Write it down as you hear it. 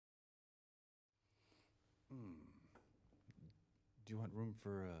Do you want room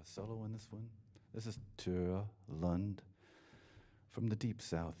for a solo in this one? This is Tura Lund from the deep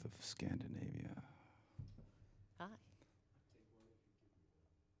south of Scandinavia. Hi.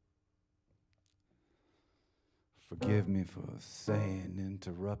 Forgive me for saying,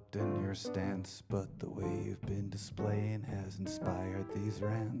 interrupting your stance, but the way you've been displaying has inspired these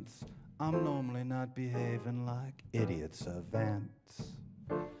rants. I'm normally not behaving like idiots of ants,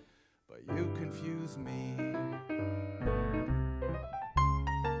 but you confuse me.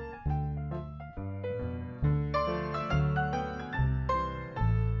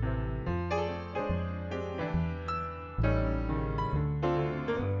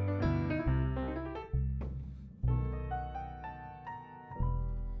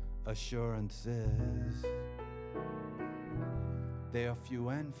 Assurances, they are few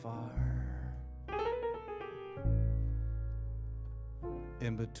and far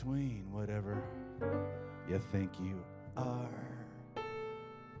in between whatever you think you are.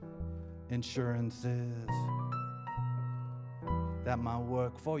 Insurances that might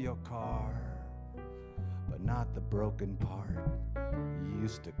work for your car, but not the broken part you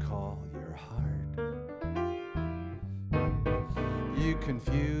used to call your heart. You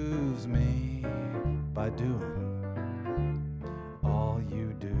confuse me by doing all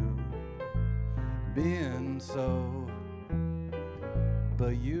you do, being so,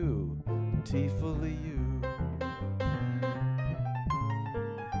 but you, teefully you.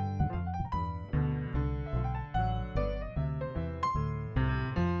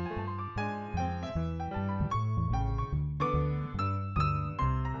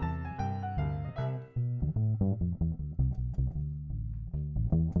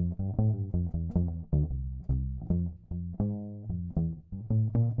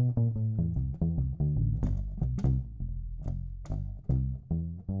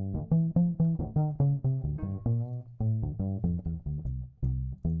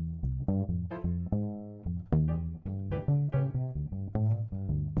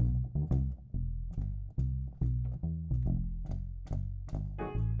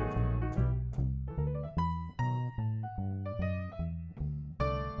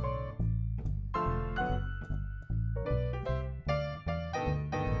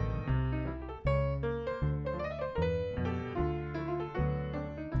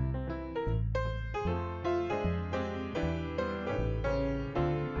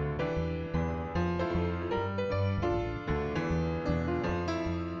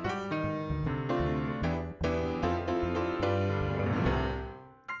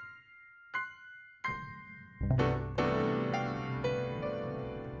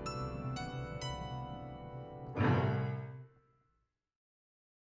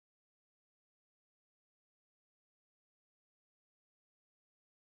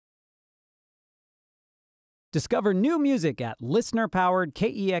 Discover new music at listener-powered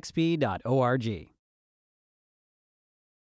KEXP.org.